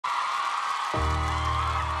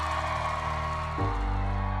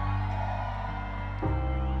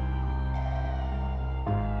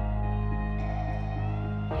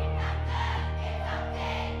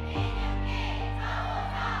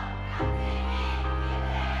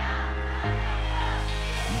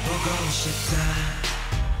보고 싶다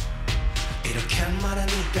이렇게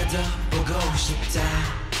말하니까 더 보고 싶다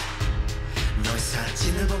너의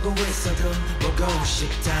사진을 보고 있어도 보고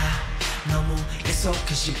싶다 너무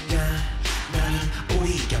약속한 시간 나는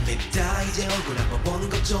우리가 밉다 이제 얼굴 한번 보는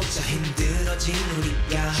것조차 힘들어진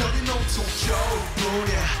우리가 여긴 온통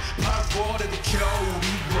겨울뿐이야 8월에도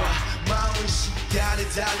겨울이와 마음은 시간에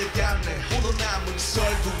달려가네 홀로 남은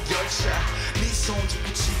설국열차 네 손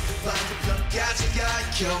잡고 지금 반대편까지 가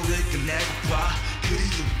겨울을 끝내고파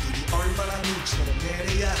그리움들이 얼마나 눈처럼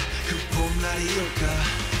내려야 그 봄날이 올까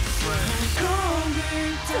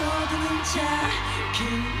거울 떠드는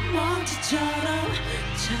작은 먼지처럼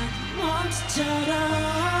작은 먼지처럼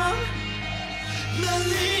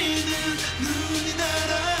날리는 눈이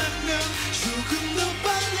나라면 조금 더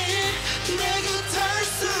빨리 내 곁 닿을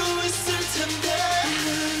수 있을 텐데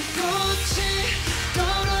꽃이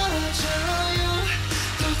떨어져요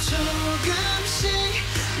또 조금씩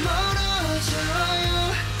멀어져요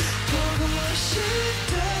보고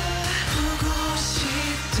싶다 보고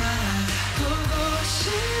싶다 보고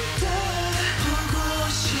싶다 보고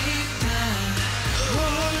싶다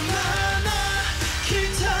얼마나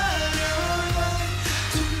기다려야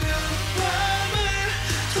분명 밤을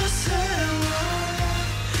더 세워야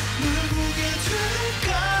널 보게 될까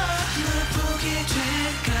널 보게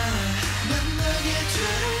될까 만나게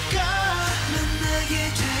될까 만나게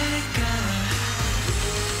될까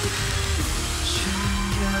추운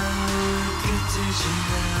끝을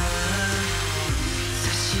지나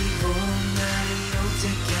다시 봄날이 올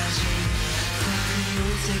때까지 봄이 올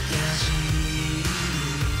때까지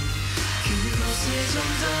그곳에 좀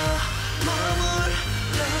더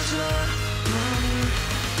머물러줘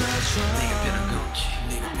머물러줘 내가 변한 건지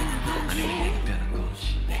내가 변한 건지 아니면 내가 변한 건지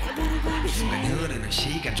내가 변한 건지 순간 흐르는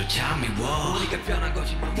시간조차 미워 우리가 변한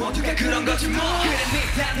거지 뭐 모두가 그런 거지 뭐 그래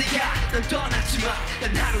네가 네가 넌 떠났지만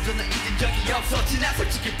난 하루도 널 잊은 적이 없어 지나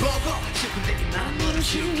솔직히 보고 싶은데 난 너를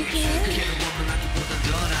지울게 그게 너 없는 나기보단 더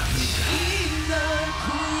나쁘니까 이날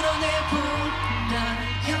불어내본다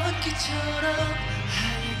연기처럼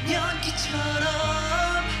하얀 연기처럼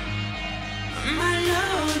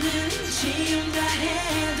말로는 지운다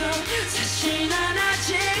해도 사실 난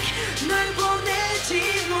아직 널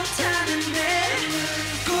보내지 못하는데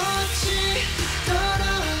꽃이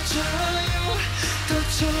떨어져요 또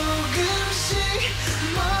조금씩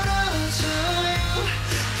멀어져요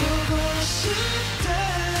보고 싶다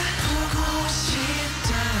보고 싶다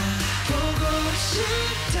보고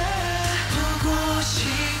싶다 보고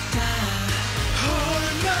싶다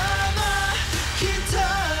얼마나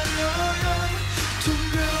기다려야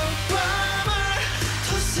분명 밤을 더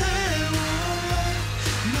세워야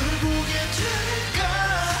널 보게 될까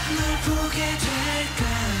널 보게 될까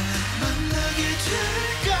만나게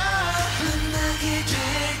될까 만나게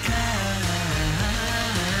될까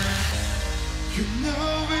You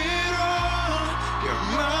know it all You're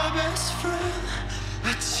my best friend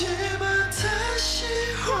아침은 다시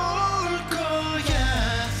올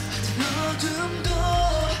거야 어둠도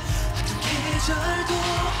어떤 계절도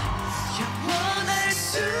영원할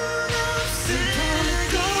순 없을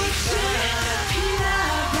꽃을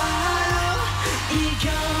피나봐요 이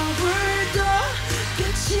겨울도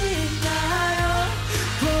끝이 나요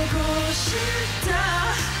보고 싶다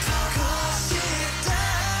보고 싶다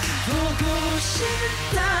보고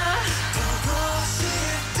싶다 보고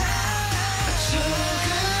싶다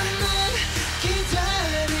조금만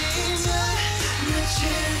기다리면 며칠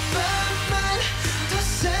밤만 더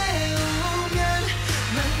세우면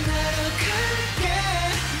만나러 갈게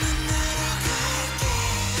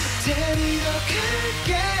데리러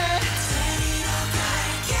갈게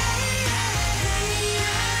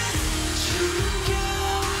추운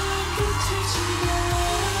겨울 끝을 지나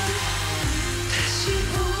다시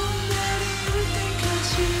봄날이 올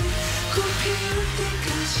때까지 꽃 피울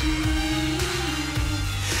때까지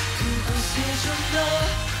그곳에 좀 더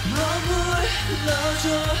머물러줘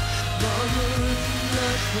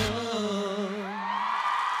머물러줘